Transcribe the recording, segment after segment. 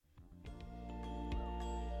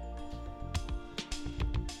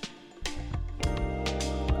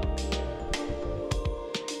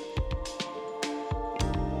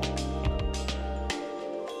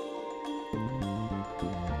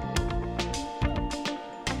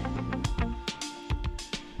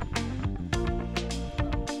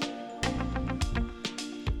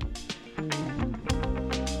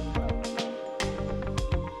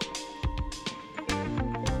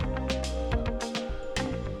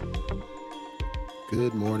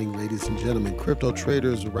Good morning, ladies and gentlemen, crypto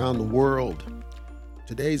traders around the world.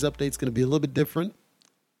 Today's update is going to be a little bit different.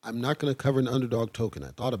 I'm not going to cover an underdog token.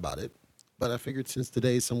 I thought about it, but I figured since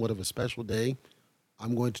today is somewhat of a special day,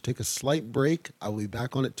 I'm going to take a slight break. I will be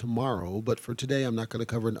back on it tomorrow, but for today, I'm not going to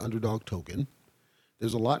cover an underdog token.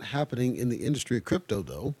 There's a lot happening in the industry of crypto,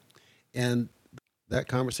 though, and that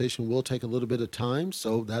conversation will take a little bit of time,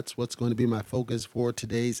 so that's what's going to be my focus for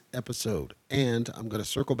today's episode. And I'm going to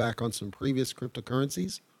circle back on some previous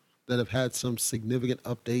cryptocurrencies that have had some significant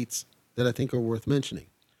updates that I think are worth mentioning.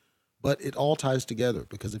 But it all ties together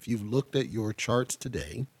because if you've looked at your charts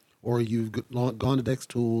today, or you've gone to Dex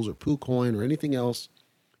Tools or PooCoin or anything else,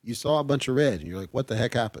 you saw a bunch of red and you're like, what the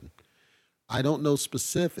heck happened? I don't know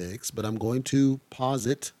specifics, but I'm going to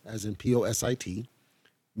posit, as in POSIT,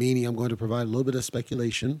 meaning I'm going to provide a little bit of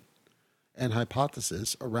speculation and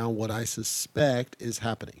hypothesis around what I suspect is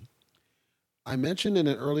happening. I mentioned in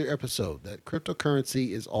an earlier episode that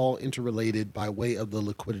cryptocurrency is all interrelated by way of the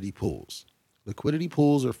liquidity pools. Liquidity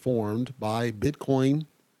pools are formed by Bitcoin,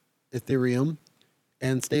 Ethereum,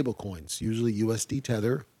 and stablecoins, usually USD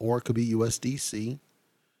Tether, or it could be USDC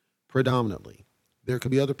predominantly. There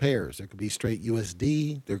could be other pairs. There could be straight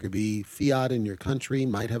USD. There could be fiat in your country,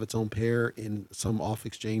 might have its own pair in some off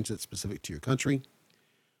exchange that's specific to your country.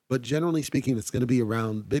 But generally speaking, it's going to be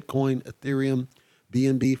around Bitcoin, Ethereum,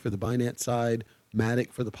 BNB for the Binance side,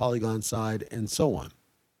 Matic for the Polygon side, and so on.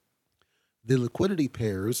 The liquidity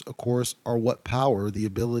pairs, of course, are what power the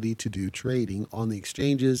ability to do trading on the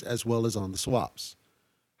exchanges as well as on the swaps.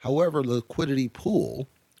 However, the liquidity pool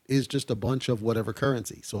is just a bunch of whatever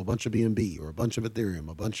currency. So a bunch of BNB or a bunch of Ethereum,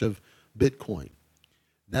 a bunch of Bitcoin.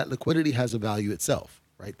 That liquidity has a value itself,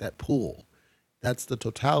 right? That pool. That's the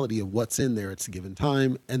totality of what's in there at a given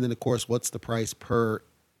time. And then, of course, what's the price per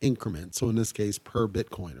increment? So in this case, per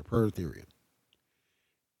Bitcoin or per Ethereum.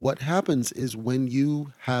 What happens is when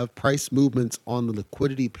you have price movements on the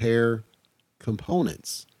liquidity pair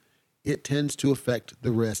components, it tends to affect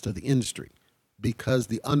the rest of the industry because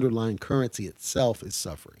the underlying currency itself is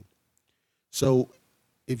suffering. So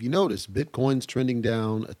if you notice, Bitcoin's trending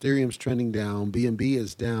down, Ethereum's trending down, BNB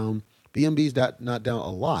is down. BNB's not down a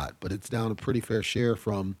lot, but it's down a pretty fair share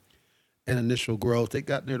from an initial growth. It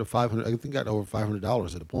got near to 500, I think it got over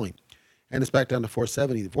 $500 at a point. And it's back down to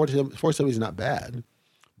 470. 470 is not bad,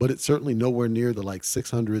 but it's certainly nowhere near the like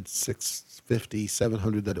 600, 650,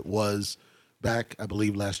 700 that it was back, I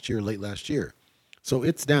believe, late last year. So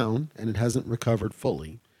it's down and it hasn't recovered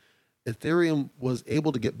fully. Ethereum was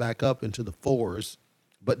able to get back up into the fours,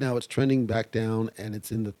 but now it's trending back down and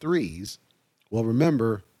it's in the threes. Well,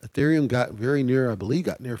 remember, Ethereum got very near, I believe,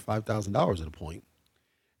 got near $5,000 at a point.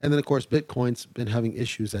 And then, of course, Bitcoin's been having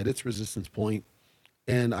issues at its resistance point.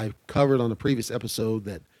 And I covered on a previous episode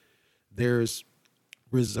that there's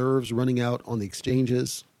reserves running out on the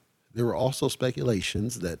exchanges. There were also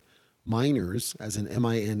speculations that miners, as in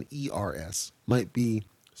MINERS, might be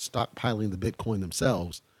stockpiling the Bitcoin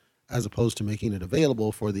themselves as opposed to making it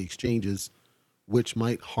available for the exchanges, which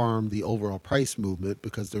might harm the overall price movement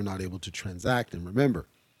because they're not able to transact. And remember,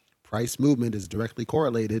 price movement is directly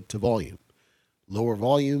correlated to volume. Lower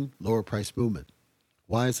volume, lower price movement.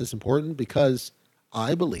 Why is this important? Because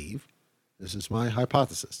I believe, this is my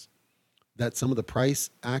hypothesis, that some of the price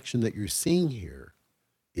action that you're seeing here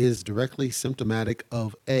is directly symptomatic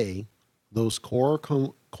of those core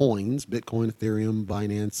coins, Bitcoin, Ethereum,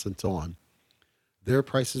 Binance, and so on. Their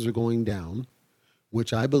prices are going down,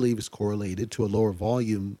 which I believe is correlated to a lower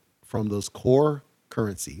volume from those core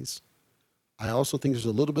currencies. I also think there's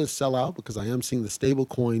a little bit of sellout because I am seeing the stable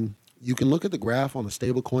coin. You can look at the graph on the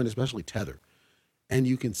stable coin, especially Tether, and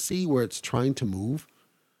you can see where it's trying to move,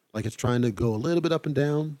 like it's trying to go a little bit up and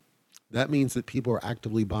down. That means that people are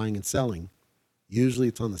actively buying and selling. Usually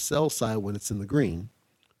it's on the sell side when it's in the green,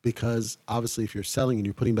 because obviously if you're selling and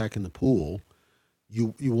you're putting back in the pool,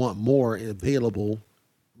 you want more available,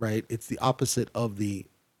 right? It's the opposite of the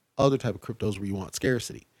other type of cryptos where you want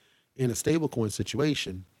scarcity. In a stablecoin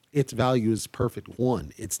situation, its value is perfect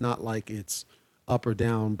one. It's not like it's up or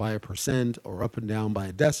down by a percent or up and down by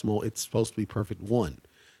a decimal. It's supposed to be perfect one.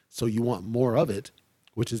 So you want more of it,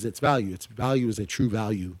 which is its value. Its value is a true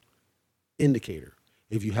value indicator.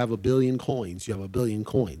 If you have a billion coins, you have a billion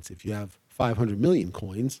coins. If you have 500 million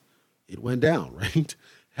coins, it went down, right?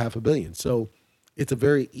 500 million. So it's a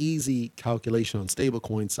very easy calculation on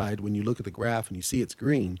stablecoin side. When you look at the graph and you see it's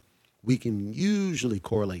green, we can usually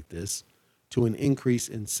correlate this to an increase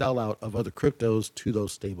in sellout of other cryptos to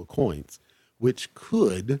those stable coins, which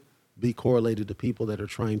could be correlated to people that are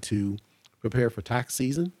trying to prepare for tax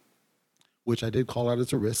season, which I did call out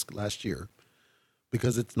as a risk last year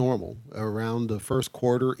because it's normal around the first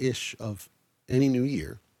quarter-ish of any new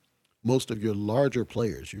year, most of your larger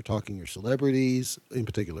players, you're talking your celebrities, in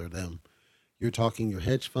particular them, you're talking your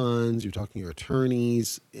hedge funds, you're talking your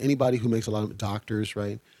attorneys, anybody who makes a lot of doctors,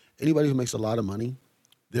 right? Anybody who makes a lot of money,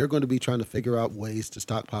 they're going to be trying to figure out ways to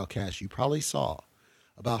stockpile cash. You probably saw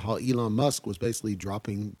about how Elon Musk was basically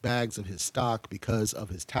dropping bags of his stock because of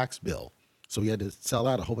his tax bill. So he had to sell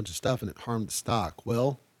out a whole bunch of stuff and it harmed the stock.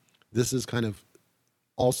 Well, this is kind of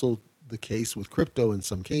also the case with crypto in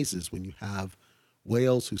some cases when you have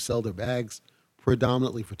whales who sell their bags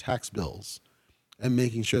predominantly for tax bills and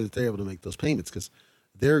making sure that they're able to make those payments because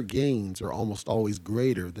their gains are almost always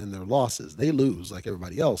greater than their losses. They lose like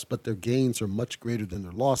everybody else, but their gains are much greater than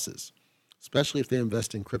their losses, especially if they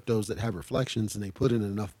invest in cryptos that have reflections and they put in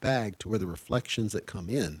enough bag to where the reflections that come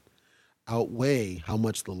in outweigh how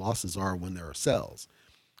much the losses are when there are sells.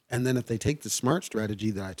 And then if they take the smart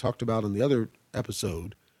strategy that I talked about in the other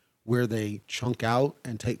episode, where they chunk out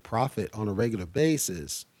and take profit on a regular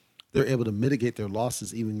basis, they're able to mitigate their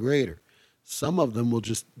losses even greater. Some of them will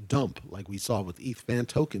just dump, like we saw with ETH Fan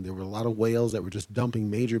Token. There were a lot of whales that were just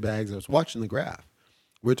dumping major bags. I was watching the graph.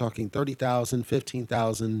 We're talking $30,000,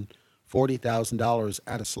 $15,000, $40,000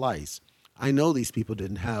 at a slice. I know these people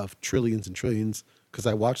didn't have trillions and trillions because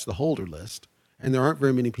I watched the holder list, and there aren't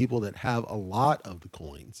very many people that have a lot of the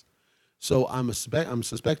coins. So I'm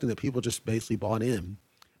suspecting that people just basically bought in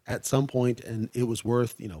at some point, and it was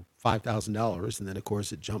worth $5,000, and then of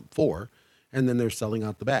course it jumped $4,000, and then they're selling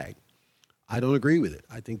out the bag. I don't agree with it.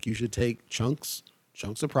 I think you should take chunks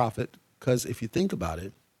of profit, because if you think about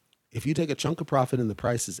it, if you take a chunk of profit and the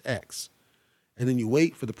price is X, and then you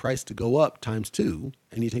wait for the price to go up times 2,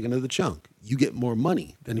 and you take another chunk, you get more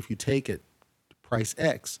money than if you take it price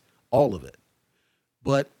X, all of it.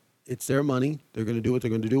 But it's their money. They're going to do what they're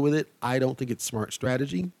going to do with it. I don't think it's smart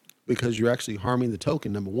strategy because you're actually harming the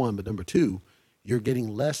token, number one. But number two, you're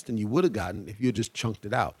getting less than you would have gotten if you had just chunked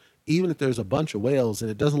it out. Even if there's a bunch of whales,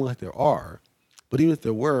 and it doesn't look like there are, but even if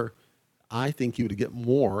there were, I think you would get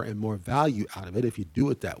more and more value out of it if you do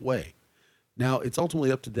it that way. Now, it's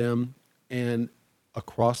ultimately up to them and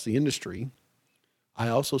across the industry. I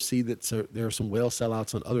also see that there are some whale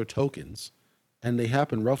sellouts on other tokens, and they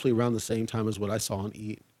happen roughly around the same time as what I saw on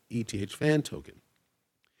ETH Fan Token.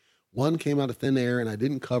 One came out of thin air, and I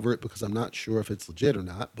didn't cover it because I'm not sure if it's legit or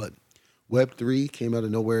not, but Web3 came out of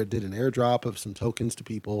nowhere, did an airdrop of some tokens to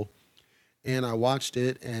people, and I watched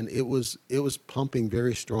it, and it was pumping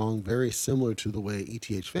very strong, very similar to the way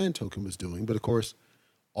ETH Fan Token was doing. But of course,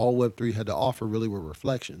 all Web3 had to offer really were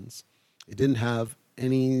reflections. It didn't have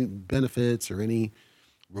any benefits or any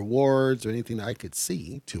rewards or anything that I could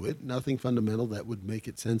see to it. Nothing fundamental that would make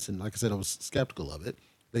it sense. And like I said, I was skeptical of it.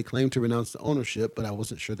 They claimed to renounce the ownership, but I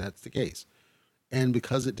wasn't sure that's the case. And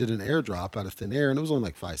because it did an airdrop out of thin air, and it was only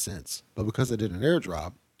like 5 cents, but because it did an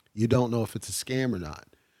airdrop, you don't know if it's a scam or not.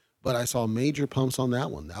 But I saw major pumps on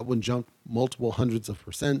that one. That one jumped multiple hundreds of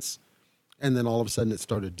percents. And then all of a sudden it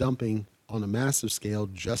started dumping on a massive scale,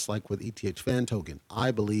 just like with ETH Fan Token.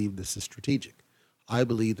 I believe this is strategic. I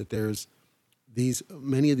believe that there's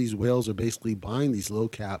many of these whales are basically buying these low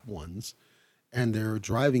cap ones, and they're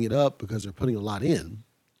driving it up because they're putting a lot in,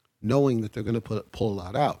 knowing that they're going to pull a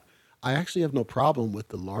lot out. I actually have no problem with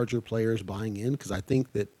the larger players buying in because I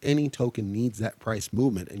think that any token needs that price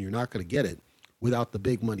movement, and you're not going to get it without the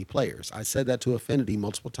big money players. I said that to Affinity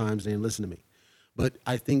multiple times. They didn't listen to me. But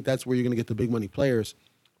I think that's where you're going to get the big money players.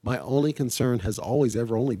 My only concern has always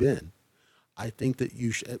ever only been, I think that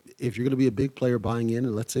if you're going to be a big player buying in,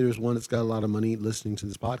 and let's say there's one that's got a lot of money listening to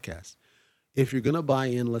this podcast, if you're going to buy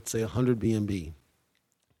in, let's say 100 BNB,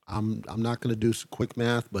 I'm not going to do quick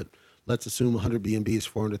math, but let's assume 100 BNB is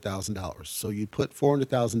 $400,000. So you put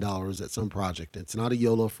 $400,000 at some project. It's not a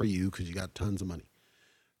YOLO for you because you got tons of money.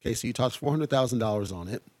 Okay, so you toss $400,000 on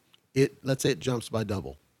it. Let's say it jumps by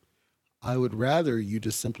double. I would rather you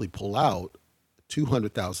just simply pull out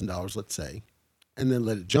 $200,000, let's say, and then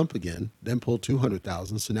let it jump again, then pull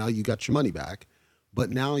 $200,000. So now you got your money back, but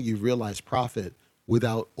now you've realized profit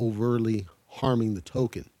without overtly harming the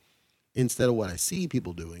token. Instead of what I see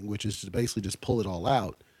people doing, which is to basically just pull it all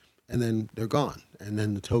out, and then they're gone. And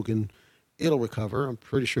then the token, it'll recover. I'm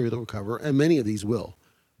pretty sure it'll recover, and many of these will.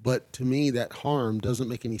 But to me, that harm doesn't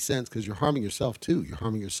make any sense because you're harming yourself too. You're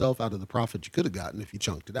harming yourself out of the profit you could have gotten if you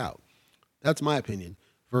chunked it out. That's my opinion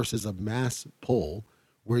versus a mass pull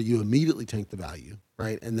where you immediately tank the value,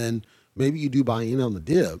 right? And then maybe you do buy in on the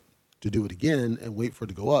dip to do it again and wait for it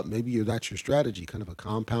to go up. Maybe that's your strategy, kind of a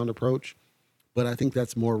compound approach. But I think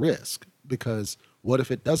that's more risk because what if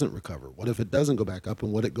it doesn't recover? What if it doesn't go back up?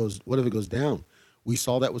 And what if it goes down? We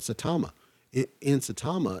saw that with Saitama. In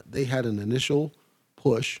Saitama, they had an initial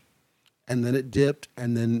push, and then it dipped,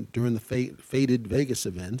 and then during the faded Vegas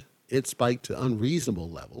event, it spiked to unreasonable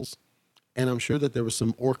levels. And I'm sure that there was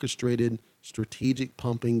some orchestrated strategic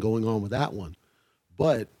pumping going on with that one,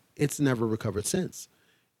 but it's never recovered since.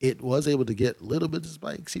 It was able to get little bits of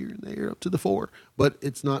spikes here and there up to the four, but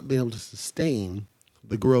it's not been able to sustain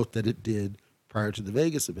the growth that it did prior to the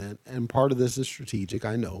Vegas event. And part of this is strategic,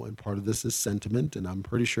 I know, and part of this is sentiment, and I'm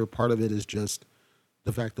pretty sure part of it is just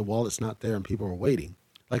the fact the wallet's not there and people are waiting.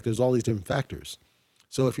 Like there's all these different factors.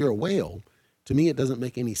 So if you're a whale, to me, it doesn't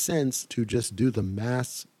make any sense to just do the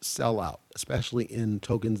mass sellout, especially in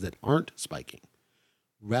tokens that aren't spiking,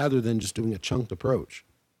 rather than just doing a chunked approach,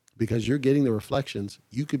 because you're getting the reflections.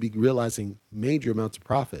 You could be realizing major amounts of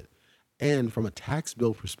profit. And from a tax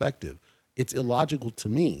bill perspective, it's illogical to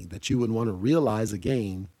me that you would want to realize a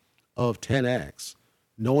gain of 10x,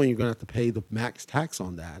 knowing you're going to have to pay the max tax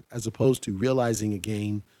on that, as opposed to realizing a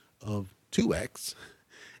gain of 2x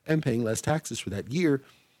and paying less taxes for that year.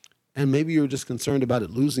 And maybe you're just concerned about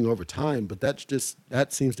it losing over time, but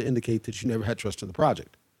that seems to indicate that you never had trust in the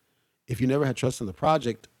project. If you never had trust in the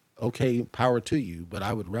project, okay, power to you. But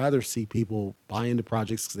I would rather see people buy into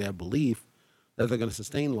projects because they have belief that they're going to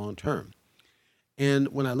sustain long term. And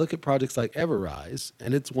when I look at projects like Everrise,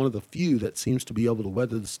 and it's one of the few that seems to be able to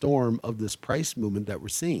weather the storm of this price movement that we're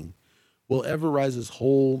seeing. Well, Everrise's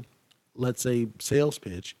whole, let's say, sales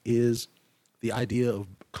pitch is the idea of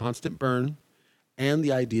constant burn and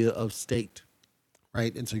the idea of staked,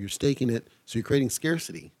 right? And so you're staking it, so you're creating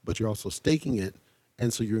scarcity, but you're also staking it,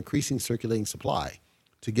 and so you're increasing circulating supply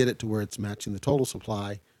to get it to where it's matching the total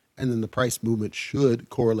supply, and then the price movement should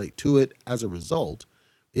correlate to it. As a result,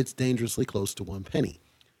 it's dangerously close to 1 penny.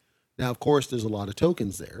 Now, of course, there's a lot of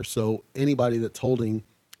tokens there, so anybody that's holding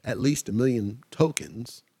at least 1 million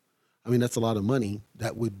tokens, I mean, that's a lot of money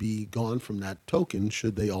that would be gone from that token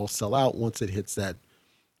should they all sell out once it hits that,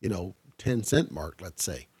 10-cent mark, let's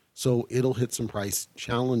say. So it'll hit some price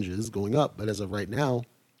challenges going up. But as of right now,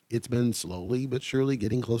 it's been slowly but surely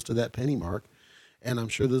getting close to that penny mark. And I'm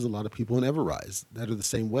sure there's a lot of people in Everrise that are the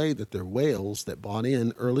same way, that they're whales that bought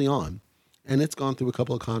in early on. And it's gone through a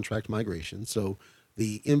couple of contract migrations. So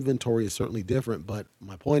the inventory is certainly different. But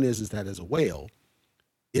my point is that as a whale,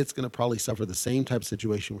 it's going to probably suffer the same type of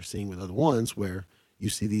situation we're seeing with other ones, where you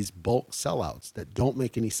see these bulk sellouts that don't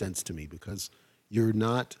make any sense to me, because you're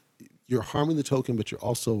harming the token, but you're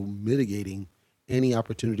also mitigating any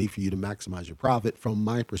opportunity for you to maximize your profit from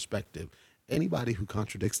my perspective. Anybody who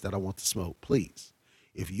contradicts that, I want to smoke, please.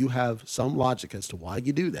 If you have some logic as to why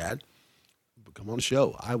you do that, come on the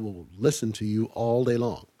show. I will listen to you all day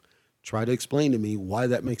long. Try to explain to me why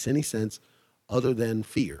that makes any sense other than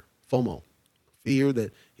fear, FOMO, fear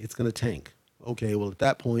that it's going to tank. Okay, well, at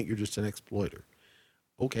that point, you're just an exploiter.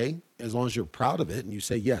 Okay, as long as you're proud of it and you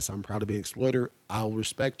say, yes, I'm proud to be an exploiter, I'll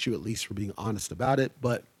respect you at least for being honest about it.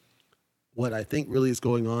 But what I think really is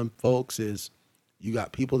going on, folks, is you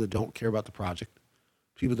got people that don't care about the project.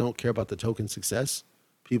 People don't care about the token success.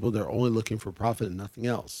 People that are only looking for profit and nothing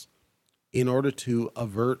else. In order to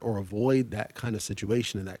avert or avoid that kind of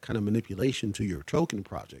situation and that kind of manipulation to your token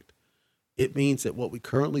project, it means that what we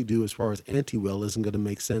currently do as far as anti-will isn't going to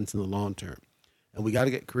make sense in the long term. And we got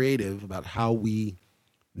to get creative about how we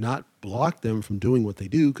not block them from doing what they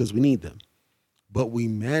do, because we need them, but we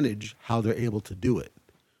manage how they're able to do it.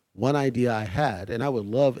 One idea I had, and I would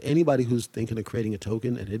love anybody who's thinking of creating a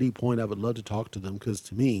token at any point, I would love to talk to them, because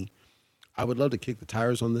to me, I would love to kick the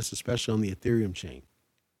tires on this, especially on the Ethereum chain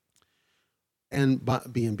and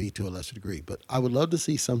BNB to a lesser degree. But I would love to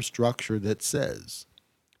see some structure that says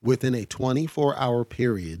within a 24-hour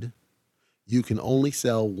period, you can only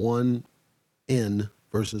sell one N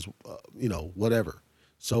versus, whatever.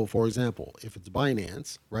 So, for example, if it's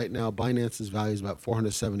Binance, right now Binance's value is about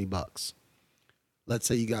 $470. Let's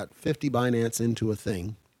say you got 50 Binance into a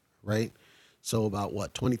thing, right? So about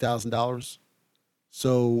what, $20,000?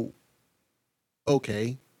 So,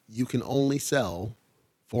 okay, you can only sell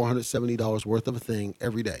 $470 worth of a thing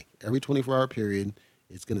every day. Every 24-hour period,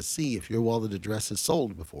 it's going to see if your wallet address has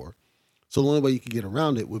sold before. So the only way you can get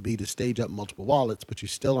around it would be to stage up multiple wallets, but you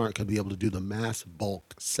still aren't going to be able to do the mass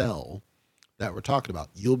bulk sell that we're talking about.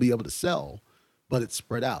 You'll be able to sell, but it's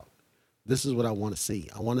spread out. This is what I want to see.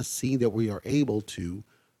 I want to see that we are able to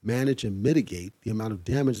manage and mitigate the amount of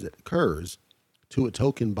damage that occurs to a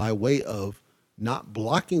token by way of not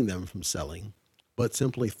blocking them from selling, but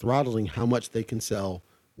simply throttling how much they can sell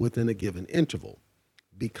within a given interval.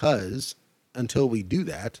 Because until we do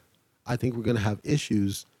that, I think we're going to have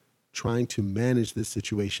issues trying to manage this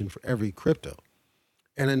situation for every crypto.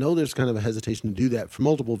 And I know there's kind of a hesitation to do that for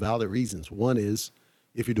multiple valid reasons. One is,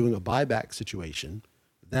 if you're doing a buyback situation,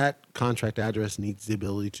 that contract address needs the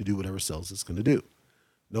ability to do whatever cells it's going to do.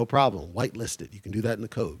 No problem. Whitelist it. You can do that in the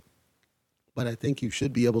code. But I think you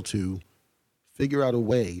should be able to figure out a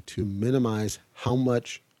way to minimize how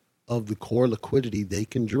much of the core liquidity they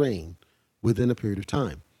can drain within a period of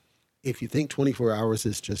time. If you think 24 hours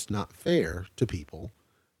is just not fair to people,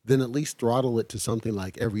 then at least throttle it to something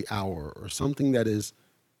like every hour or something that is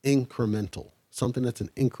incremental, something that's an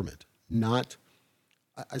increment. Not,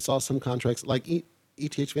 I saw some contracts like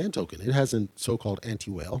ETH Van Token. It has a so-called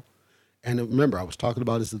anti-whale. And remember, I was talking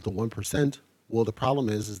about is it the 1%? Well, the problem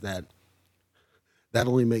is that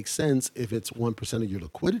only makes sense if it's 1% of your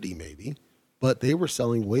liquidity, maybe, but they were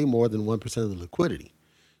selling way more than 1% of the liquidity.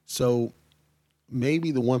 So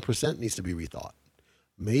maybe the 1% needs to be rethought.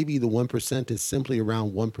 Maybe the 1% is simply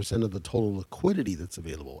around 1% of the total liquidity that's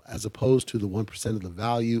available, as opposed to the 1% of the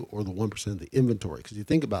value or the 1% of the inventory. Because you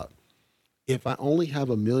think about, if I only have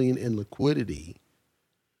 $1 million in liquidity,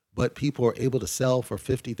 but people are able to sell for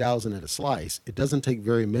 50,000 at a slice, it doesn't take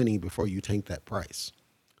very many before you tank that price.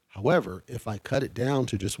 However, if I cut it down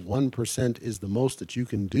to just 1% is the most that you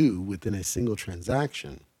can do within a single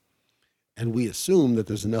transaction, and we assume that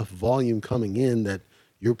there's enough volume coming in that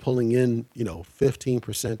you're pulling in,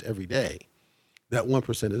 15% every day, that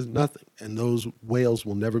 1% is nothing. And those whales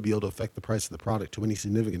will never be able to affect the price of the product to any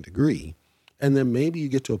significant degree. And then maybe you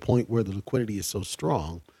get to a point where the liquidity is so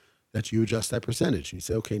strong that you adjust that percentage. You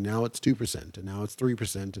say, okay, now it's 2%, and now it's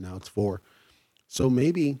 3%, and now it's 4%. So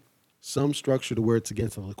maybe some structure to where it's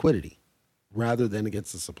against the liquidity rather than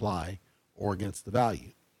against the supply or against the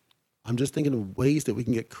value. I'm just thinking of ways that we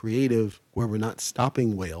can get creative where we're not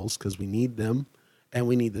stopping whales because we need them and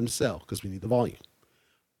we need them to sell because we need the volume,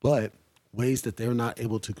 but ways that they're not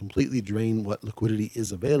able to completely drain what liquidity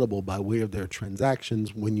is available by way of their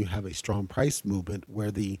transactions when you have a strong price movement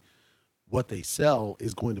where what they sell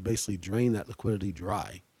is going to basically drain that liquidity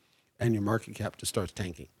dry and your market cap just starts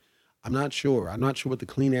tanking. I'm not sure what the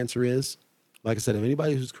clean answer is. Like I said, if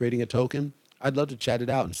anybody who's creating a token, I'd love to chat it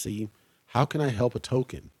out and see how can I help a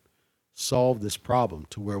token solve this problem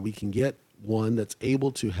to where we can get one that's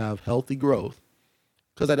able to have healthy growth.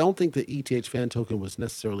 Because I don't think the ETH Fan token was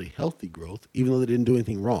necessarily healthy growth, even though they didn't do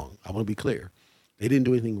anything wrong. I want to be clear. They didn't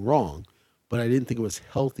do anything wrong, but I didn't think it was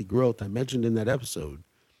healthy growth. I mentioned in that episode,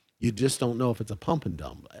 you just don't know if it's a pump and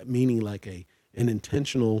dump, meaning like an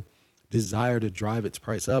intentional desire to drive its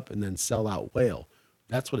price up and then sell out whale.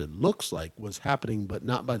 That's what it looks like was happening, but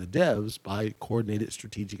not by the devs, by coordinated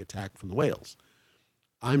strategic attack from the whales.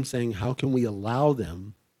 I'm saying, how can we allow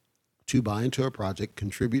them to buy into a project,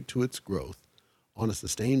 contribute to its growth on a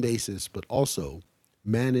sustained basis, but also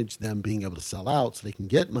manage them being able to sell out so they can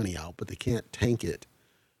get money out, but they can't tank it,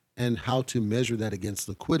 and how to measure that against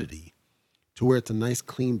liquidity to where it's a nice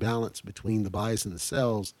clean balance between the buys and the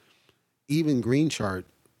sells. Even Green Chart,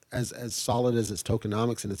 as solid as its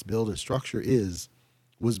tokenomics and its build and structure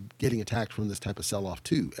was getting attacked from this type of sell-off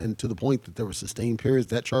too. And to the point that there were sustained periods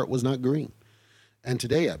that chart was not green. And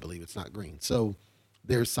today I believe it's not green. So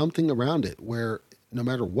there's something around it where no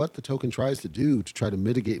matter what the token tries to do to try to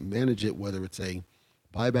mitigate and manage it, whether it's a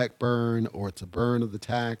buyback burn or it's a burn of the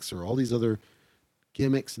tax or all these other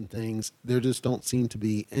gimmicks and things, there just don't seem to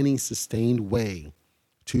be any sustained way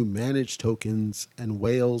to manage tokens and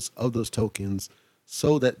whales of those tokens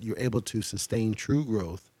so that you're able to sustain true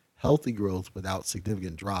growth, healthy growth without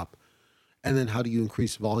significant drop. And then how do you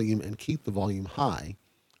increase volume and keep the volume high?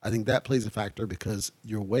 I think that plays a factor because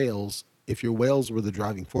your whales, if your whales were the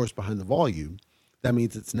driving force behind the volume, that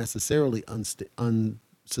means it's necessarily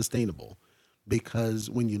unsustainable because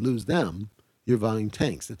when you lose them, your volume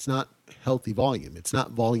tanks. It's not healthy volume. It's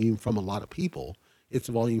not volume from a lot of people. It's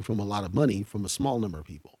volume from a lot of money from a small number of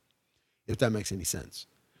people, if that makes any sense.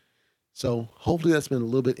 So hopefully that's been a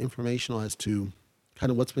little bit informational as to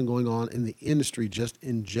kind of what's been going on in the industry just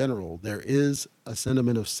in general. There is a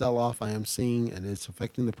sentiment of sell-off I am seeing, and it's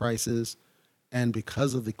affecting the prices. And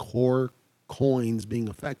because of the core coins being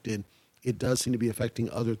affected, it does seem to be affecting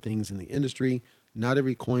other things in the industry. Not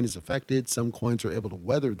every coin is affected. Some coins are able to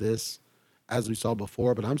weather this, as we saw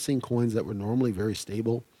before, but I'm seeing coins that were normally very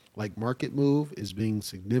stable, like Market Move is being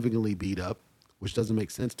significantly beat up, which doesn't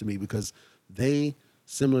make sense to me because they,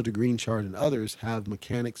 similar to Green Chart and others, have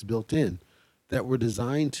mechanics built in that were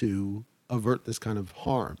designed to avert this kind of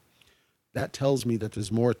harm. That tells me that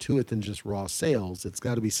there's more to it than just raw sales. It's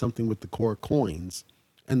got to be something with the core coins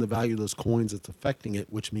and the value of those coins that's affecting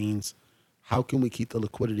it, which means how can we keep the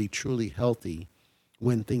liquidity truly healthy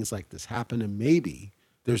when things like this happen? And maybe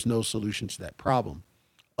there's no solution to that problem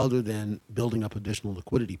other than building up additional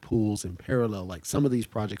liquidity pools in parallel. Like some of these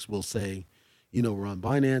projects will say, we're on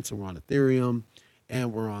Binance and we're on Ethereum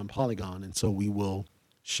and we're on Polygon. And so we will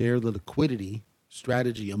share the liquidity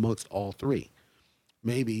strategy amongst all three?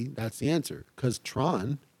 Maybe that's the answer, because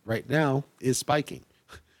Tron right now is spiking,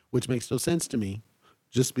 which makes no sense to me,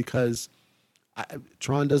 just because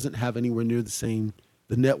Tron doesn't have anywhere near the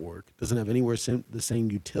network doesn't have the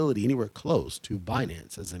same utility anywhere close to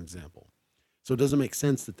Binance, as an example. So it doesn't make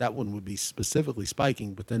sense that that one would be specifically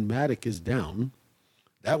spiking, but then Matic is down.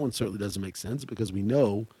 That one certainly doesn't make sense because we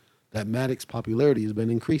know that Matic's popularity has been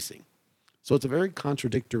increasing. So it's a very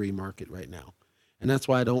contradictory market right now. And that's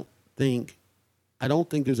why I don't think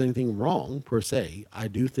there's anything wrong per se. I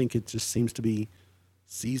do think it just seems to be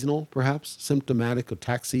seasonal, perhaps symptomatic of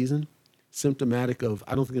tax season, symptomatic of,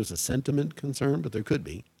 I don't think there's a sentiment concern, but there could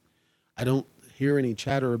be. I don't hear any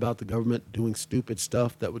chatter about the government doing stupid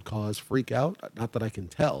stuff that would cause freak out. Not that I can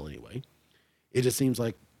tell anyway. It just seems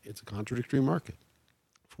like it's a contradictory market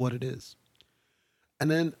for what it is. And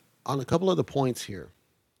then on a couple of the points here,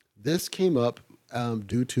 this came up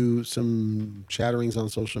due to some chatterings on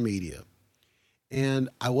social media. And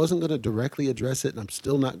I wasn't going to directly address it, and I'm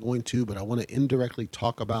still not going to, but I want to indirectly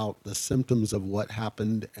talk about the symptoms of what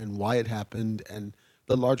happened and why it happened and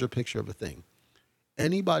the larger picture of a thing.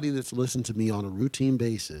 Anybody that's listened to me on a routine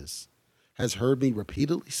basis has heard me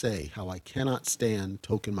repeatedly say how I cannot stand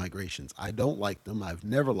token migrations. I don't like them. I've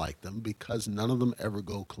never liked them because none of them ever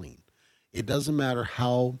go clean. It doesn't matter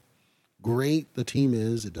how great the team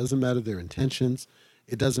is. It doesn't matter their intentions.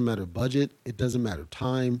 It doesn't matter budget. It doesn't matter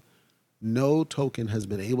time. No token has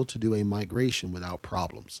been able to do a migration without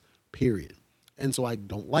problems, period. And so I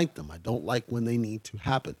don't like them. I don't like when they need to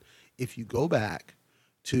happen. If you go back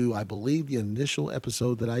to, I believe, the initial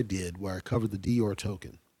episode that I did where I covered the Dior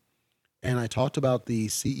token, and I talked about the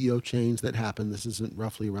CEO change that happened. This isn't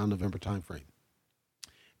roughly around November timeframe.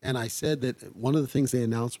 And I said that one of the things they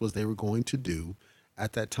announced was they were going to do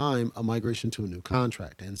at that time a migration to a new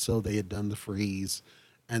contract. And so they had done the freeze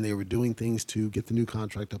and they were doing things to get the new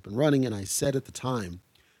contract up and running. And I said at the time,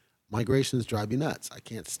 migrations drive me nuts. I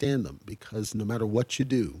can't stand them because no matter what you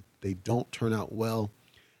do, they don't turn out well.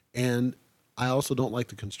 And I also don't like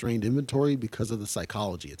the constrained inventory because of the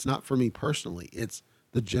psychology. It's not for me personally. It's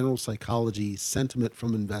the general psychology sentiment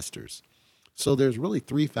from investors. So there's really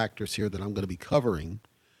three factors here that I'm going to be covering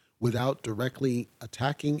without directly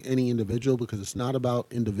attacking any individual, because it's not about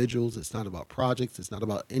individuals. It's not about projects. It's not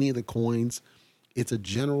about any of the coins. It's a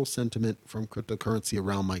general sentiment from cryptocurrency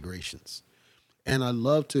around migrations. And I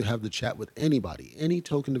love to have the chat with anybody, any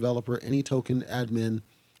token developer, any token admin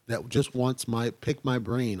that just wants pick my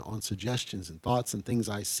brain on suggestions and thoughts and things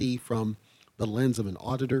I see from the lens of an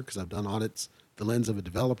auditor, because I've done audits, the lens of a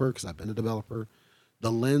developer, because I've been a developer,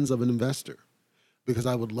 the lens of an investor, because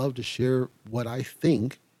I would love to share what I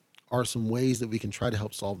think are some ways that we can try to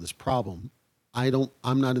help solve this problem.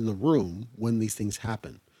 I'm not in the room when these things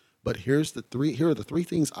happen. But here are the three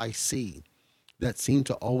things I see that seem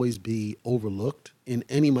to always be overlooked in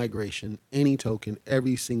any migration, any token,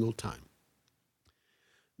 every single time.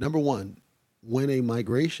 Number one, when a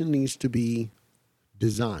migration needs to be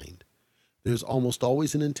designed, there's almost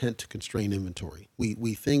always an intent to constrain inventory.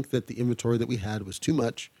 We think that the inventory that we had was too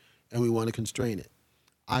much and we want to constrain it.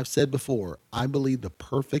 I've said before, I believe the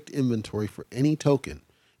perfect inventory for any token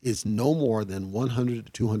is no more than 100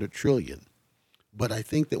 to 200 trillion. But I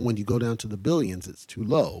think that when you go down to the billions, it's too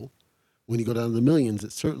low. When you go down to the millions,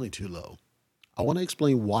 it's certainly too low. I want to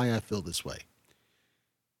explain why I feel this way.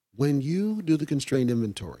 When you do the constrained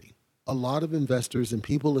inventory, a lot of investors and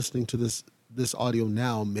people listening to this audio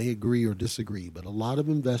now may agree or disagree, but a lot of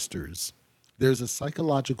investors, there's a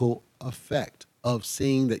psychological effect of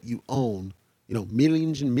seeing that you own,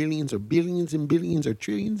 millions and millions or billions and billions or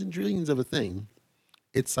trillions and trillions of a thing.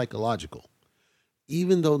 It's psychological.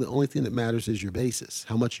 Even though the only thing that matters is your basis,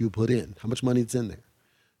 how much you put in, how much money is in there.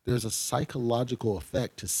 There's a psychological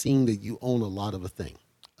effect to seeing that you own a lot of a thing,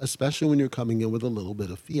 especially when you're coming in with a little bit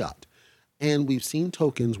of fiat. And we've seen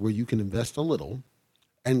tokens where you can invest a little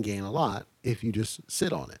and gain a lot if you just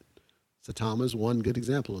sit on it. Saitama is one good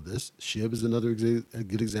example of this. SHIB is another a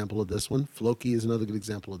good example of this one. Floki is another good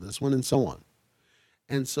example of this one, and so on.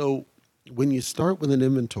 And so when you start with an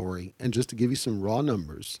inventory, and just to give you some raw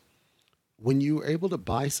numbers, when you are able to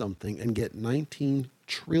buy something and get 19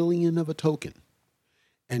 trillion of a token,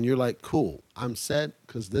 and you're like, cool, I'm set,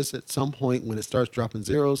 because this at some point when it starts dropping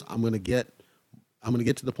zeros, I'm going to get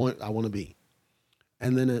to the point I want to be.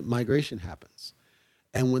 And then a migration happens.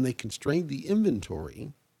 And when they constrain the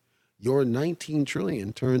inventory, your 19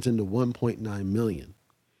 trillion turns into 1.9 million.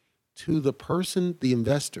 To the person, the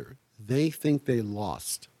investor, they think they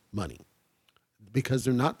lost money, because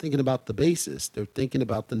they're not thinking about the basis. They're thinking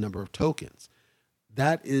about the number of tokens.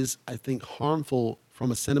 That is, I think, harmful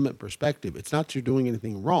from a sentiment perspective, it's not that you're doing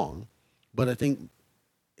anything wrong, but I think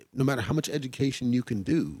no matter how much education you can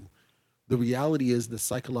do, the reality is the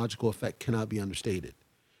psychological effect cannot be understated.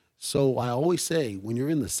 So I always say when you're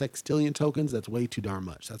in the sextillion tokens, that's way too darn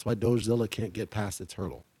much. That's why Dogezilla can't get past its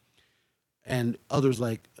hurdle. And others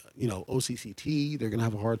like, OCCT, they're going to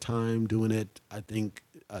have a hard time doing it. I think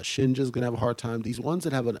Shinja's going to have a hard time. These ones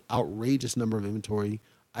that have an outrageous number of inventory,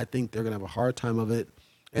 I think they're going to have a hard time of it.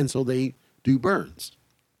 And so they do burns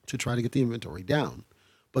to try to get the inventory down.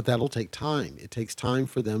 But that'll take time. It takes time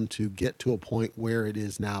for them to get to a point where it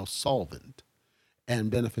is now solvent and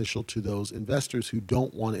beneficial to those investors who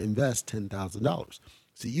don't want to invest $10,000.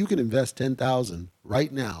 So you can invest $10,000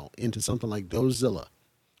 right now into something like Dogezilla,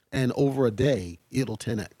 and over a day, it'll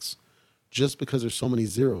 10x just because there's so many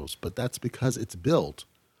zeros. But that's because it's built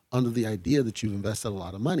under the idea that you've invested a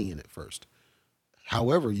lot of money in it first.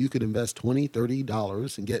 However, you could invest $20,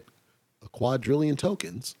 $30 and get a quadrillion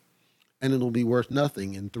tokens, and it'll be worth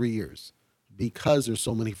nothing in 3 years because there's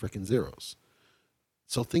so many freaking zeros.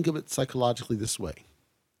 So think of it psychologically this way.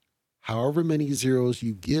 However many zeros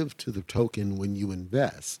you give to the token when you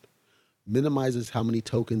invest minimizes how many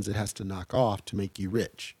tokens it has to knock off to make you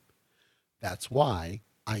rich. That's why,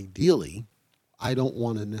 ideally, I don't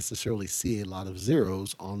want to necessarily see a lot of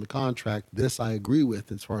zeros on the contract. This I agree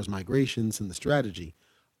with as far as migrations and the strategy.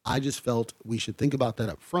 I just felt we should think about that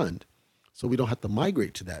up front so we don't have to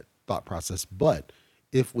migrate to that thought process. But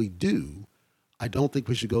if we do, I don't think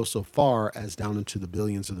we should go so far as down into the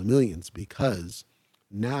billions or the millions, because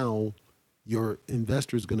now your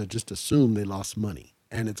investor is going to just assume they lost money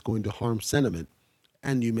and it's going to harm sentiment.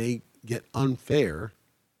 And you may get unfair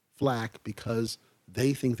flack because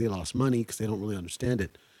they think they lost money because they don't really understand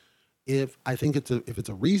it. If it's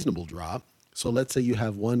a reasonable drop, so let's say you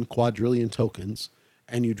have 1 quadrillion tokens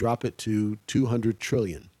and you drop it to 200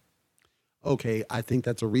 trillion. Okay, I think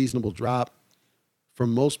that's a reasonable drop. For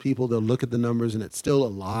most people, they'll look at the numbers and it's still a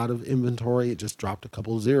lot of inventory. It just dropped a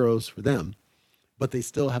couple of zeros for them, but they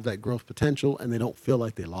still have that growth potential and they don't feel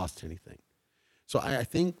like they lost anything. So I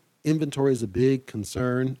think inventory is a big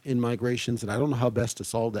concern in migrations, and I don't know how best to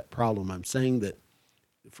solve that problem. I'm saying that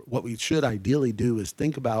what we should ideally do is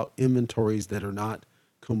think about inventories that are not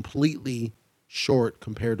completely short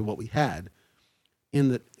compared to what we had. In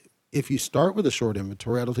that, if you start with a short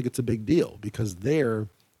inventory, I don't think it's a big deal, because there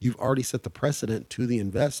you've already set the precedent to the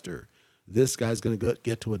investor. This guy's going to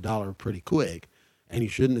get to $1 pretty quick, and you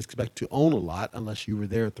shouldn't expect to own a lot unless you were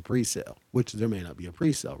there at the pre-sale, which there may not be a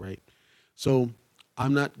pre-sale, right? So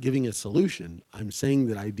I'm not giving a solution. I'm saying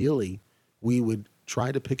that ideally we would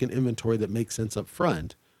try to pick an inventory that makes sense up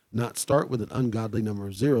front, not start with an ungodly number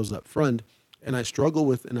of zeros up front. And I struggle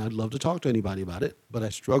with, and I'd love to talk to anybody about it, but I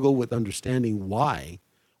struggle with understanding why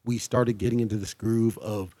we started getting into this groove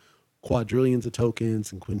of quadrillions of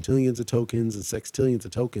tokens and quintillions of tokens and sextillions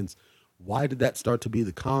of tokens. Why did that start to be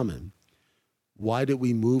the common? Why did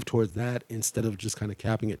we move towards that instead of just kind of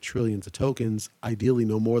capping at trillions of tokens, ideally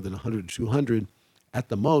no more than 100 to 200 at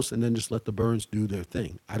the most, and then just let the burns do their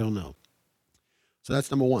thing? I don't know. So that's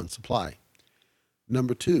number one, supply.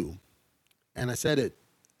 Number two, and I said it,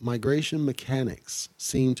 migration mechanics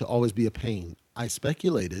seem to always be a pain. I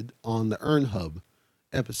speculated on the EarnHub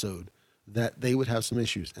episode that they would have some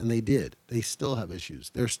issues, and they did. They still have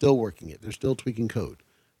issues. They're still working it. They're still tweaking code.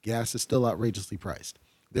 Gas is still outrageously priced.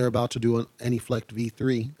 They're about to do an AnyFlect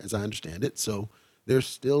V3, as I understand it, so they're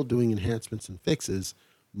still doing enhancements and fixes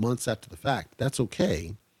months after the fact. That's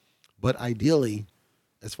okay, but ideally,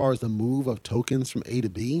 as far as the move of tokens from A to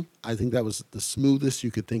B, I think that was the smoothest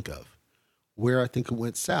you could think of. Where I think it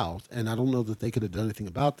went south, and I don't know that they could have done anything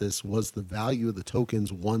about this, was the value of the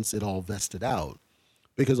tokens once it all vested out.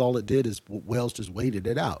 Because all it did is whales just waited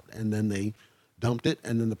it out, and then they dumped it,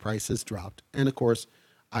 and then the prices dropped. And of course,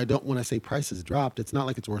 when I say prices dropped, it's not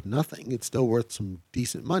like it's worth nothing. It's still worth some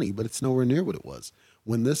decent money, but it's nowhere near what it was.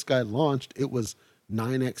 When this guy launched, it was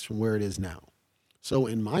 9x from where it is now. So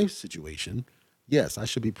in my situation, yes, I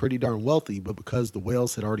should be pretty darn wealthy, but because the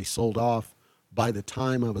whales had already sold off by the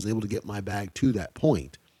time I was able to get my bag to that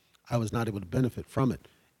point, I was not able to benefit from it.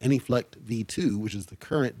 AnyFlect V2, which is the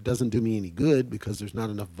current, doesn't do me any good because there's not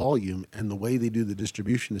enough volume, and the way they do the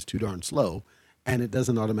distribution is too darn slow, and it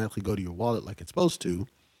doesn't automatically go to your wallet like it's supposed to,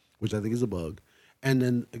 which I think is a bug. And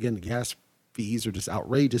then again, the gas fees are just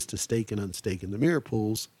outrageous to stake and unstake in the mirror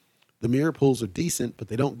pools. The mirror pools are decent, but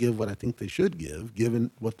they don't give what I think they should give, given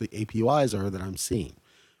what the APYs are that I'm seeing.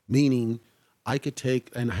 Meaning, I could take,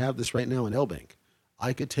 and I have this right now in LBank,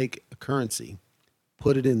 I could take a currency,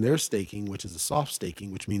 put it in their staking, which is a soft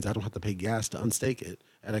staking, which means I don't have to pay gas to unstake it,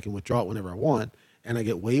 and I can withdraw it whenever I want, and I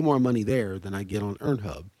get way more money there than I get on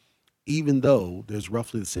EarnHub. even though there's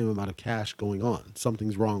roughly the same amount of cash going on.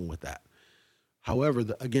 Something's wrong with that. However,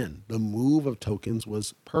 again, the move of tokens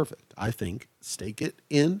was perfect. I think stake it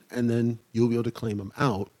in and then you'll be able to claim them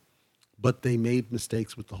out. But they made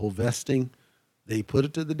mistakes with the whole vesting. They put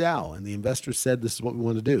it to the DAO, and the investors said, this is what we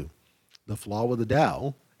want to do. The flaw with the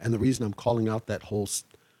DAO, and the reason I'm calling out that whole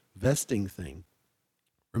vesting thing,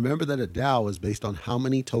 remember that a DAO is based on how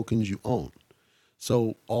many tokens you own.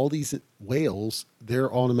 So all these whales, their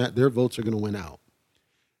votes are going to win out.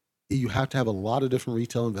 You have to have a lot of different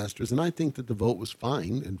retail investors, and I think that the vote was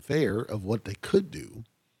fine and fair of what they could do.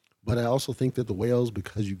 But I also think that the whales,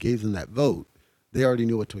 because you gave them that vote, they already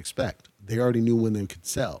knew what to expect. They already knew when they could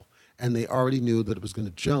sell. And they already knew that it was going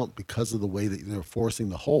to jump because of the way that they're forcing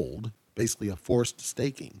the hold, basically a forced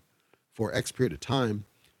staking for X period of time.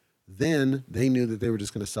 Then they knew that they were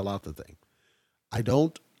just going to sell out the thing. I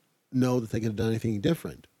don't know that they could have done anything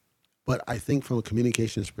different. But I think from a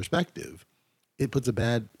communications perspective, it puts a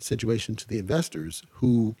bad situation to the investors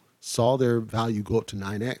who saw their value go up to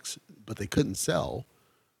 9x, but they couldn't sell.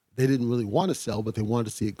 They didn't really want to sell, but they wanted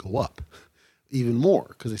to see it go up even more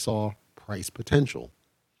because they saw price potential.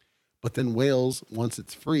 But then whales, once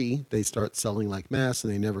it's free, they start selling like mass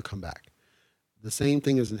and they never come back. The same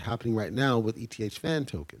thing is happening right now with ETH fan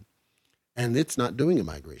token. And it's not doing a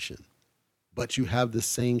migration. But you have the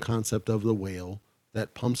same concept of the whale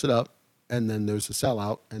that pumps it up, and then there's a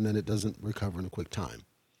sellout, and then it doesn't recover in a quick time.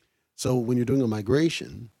 So when you're doing a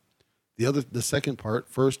migration, the second part,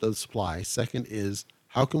 first of supply, second is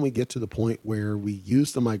how can we get to the point where we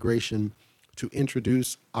use the migration to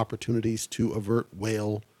introduce opportunities to avert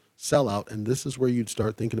whale sellout? And this is where you'd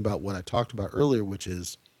start thinking about what I talked about earlier, which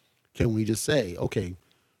is, can we just say, okay,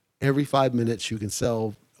 every 5 minutes you can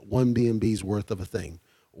sell 1 BNB's worth of a thing,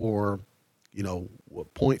 or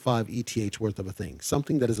 0.5 ETH worth of a thing,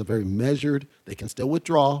 something that is a very measured. They can still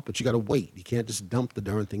withdraw, but you got to wait. You can't just dump the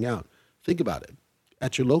darn thing out. Think about it.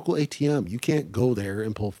 At your local ATM, you can't go there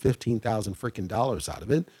and pull 15,000 freaking dollars out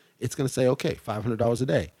of it. It's going to say, okay, $500 a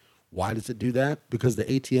day. Why does it do that? Because the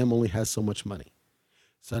ATM only has so much money.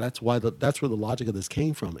 So that's where the logic of this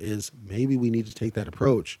came from, is maybe we need to take that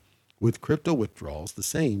approach with crypto withdrawals, the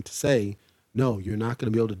same, to say, no, you're not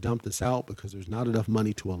going to be able to dump this out because there's not enough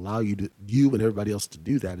money to allow you and everybody else to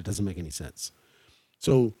do that. It doesn't make any sense.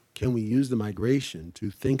 So can we use the migration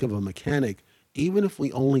to think of a mechanic, even if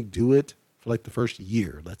we only do it for like the first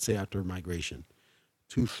year, let's say after migration,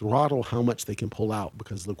 to throttle how much they can pull out,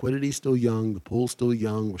 because liquidity is still young, the pool's still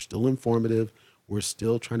young, we're still informative, we're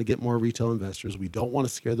still trying to get more retail investors. We don't want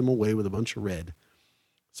to scare them away with a bunch of red.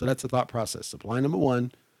 So that's the thought process. Supply number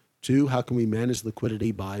one. Two, how can we manage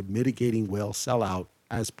liquidity by mitigating whale sellout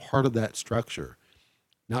as part of that structure?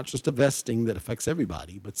 Not just a vesting that affects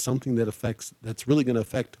everybody, but something that's really going to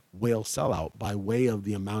affect whale sellout by way of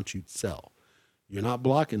the amount you'd sell. You're not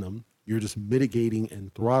blocking them. You're just mitigating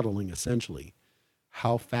and throttling essentially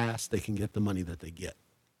how fast they can get the money that they get.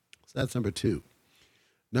 So that's number two.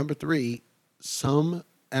 Number three, and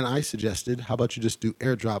I suggested, how about you just do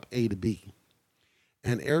airdrop A to B?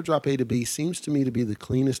 And airdrop A to B seems to me to be the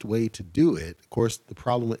cleanest way to do it. Of course, the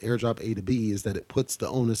problem with airdrop A to B is that it puts the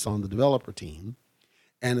onus on the developer team.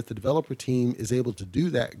 And if the developer team is able to do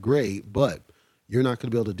that, great, but you're not going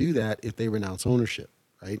to be able to do that if they renounce ownership,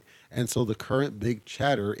 right? And so the current big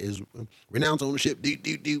chatter is renounce ownership,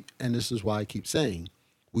 and this is why I keep saying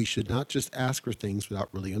we should not just ask for things without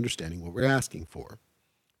really understanding what we're asking for.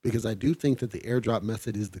 Because I do think that the airdrop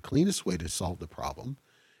method is the cleanest way to solve the problem.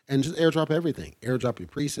 And just airdrop everything. Airdrop your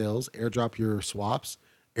pre-sales, airdrop your swaps,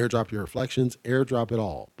 airdrop your reflections, airdrop it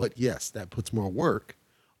all. But yes, that puts more work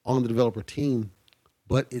on the developer team.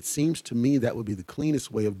 But it seems to me that would be the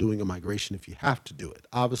cleanest way of doing a migration if you have to do it.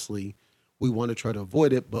 Obviously, we want to try to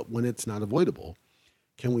avoid it, but when it's not avoidable,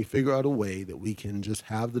 can we figure out a way that we can just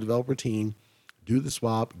have the developer team do the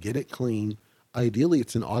swap, get it clean? Ideally,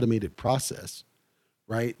 it's an automated process,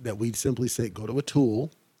 right? That we simply say, go to a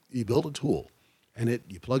tool, you build a tool. And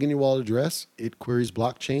you plug in your wallet address, it queries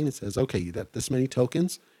blockchain. It says, okay, you got this many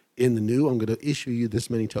tokens. In the new, I'm going to issue you this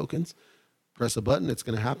many tokens. Press a button, it's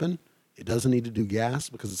going to happen. It doesn't need to do gas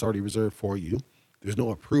because it's already reserved for you. There's no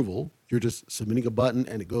approval. You're just submitting a button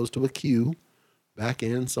and it goes to a queue. Back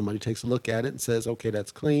in, somebody takes a look at it and says, okay,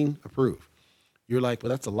 that's clean, approve. You're like, well,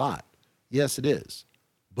 that's a lot. Yes, it is.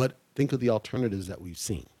 But think of the alternatives that we've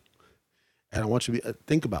seen. And I want you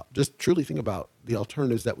to truly think about the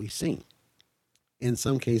alternatives that we've seen. In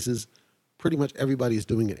some cases, pretty much everybody is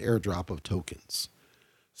doing an airdrop of tokens.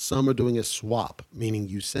 Some are doing a swap, meaning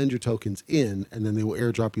you send your tokens in and then they will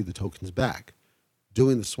airdrop you the tokens back.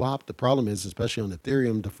 Doing the swap, the problem is, especially on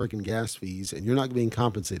Ethereum, the freaking gas fees, and you're not being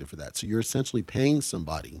compensated for that. So you're essentially paying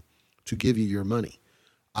somebody to give you your money.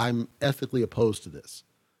 I'm ethically opposed to this.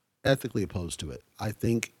 Ethically opposed to it. I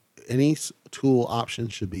think any tool option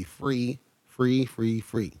should be free, free, free,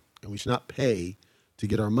 free. And we should not pay to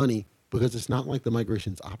get our money because it's not like the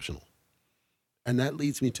migration is optional. And that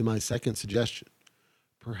leads me to my second suggestion.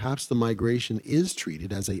 Perhaps the migration is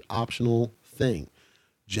treated as an optional thing.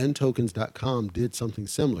 GenTokens.com did something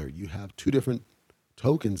similar. You have two different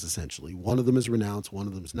tokens, essentially. One of them is renounced, one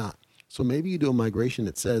of them is not. So maybe you do a migration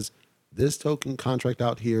that says, this token contract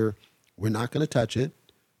out here, we're not going to touch it,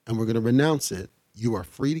 and we're going to renounce it. You are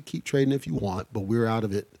free to keep trading if you want, but we're out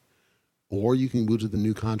of it. Or you can move to the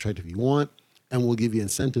new contract if you want, and we'll give you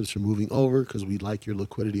incentives for moving over because we'd like your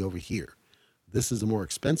liquidity over here. This is a more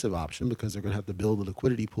expensive option because they're going to have to build a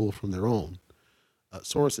liquidity pool from their own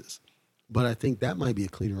sources. But I think that might be a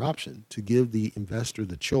cleaner option to give the investor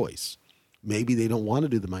the choice. Maybe they don't want to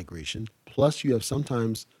do the migration. Plus, you have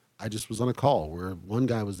sometimes, I just was on a call where one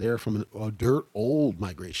guy was there from a dirt old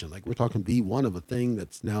migration. Like we're talking V1 of a thing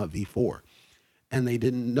that's now at V4. And they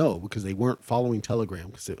didn't know because they weren't following Telegram.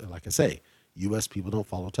 Because like I say, US people don't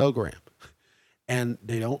follow Telegram. And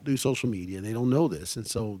they don't do social media. They don't know this. And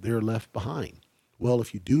so they're left behind. Well,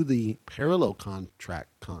 if you do the parallel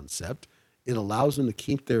contract concept, it allows them to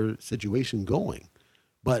keep their situation going.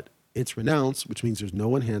 But it's renounced, which means there's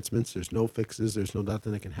no enhancements, there's no fixes, there's no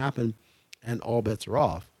nothing that can happen, and all bets are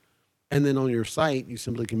off. And then on your site, you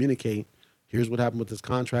simply communicate, here's what happened with this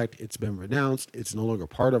contract. It's been renounced. It's no longer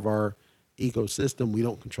part of our ecosystem. We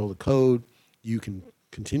don't control the code. You can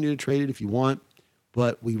continue to trade it if you want,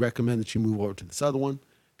 but we recommend that you move over to this other one,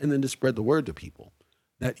 and then to spread the word to people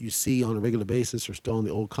that you see on a regular basis or still on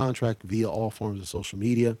the old contract via all forms of social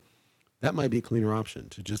media. That might be a cleaner option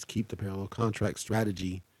to just keep the parallel contract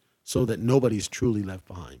strategy so that nobody's truly left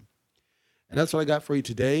behind. And that's what I got for you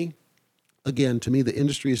today. Again, to me, the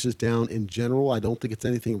industry is just down in general. I don't think it's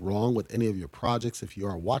anything wrong with any of your projects. If you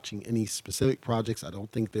are watching any specific projects, I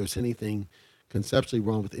don't think there's anything conceptually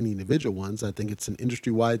wrong with any individual ones. I think it's an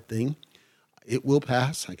industry-wide thing. It will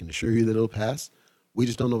pass. I can assure you that it'll pass. We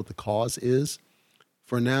just don't know what the cause is.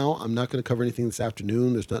 For now, I'm not going to cover anything this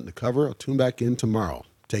afternoon. There's nothing to cover. I'll tune back in tomorrow.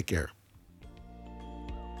 Take care.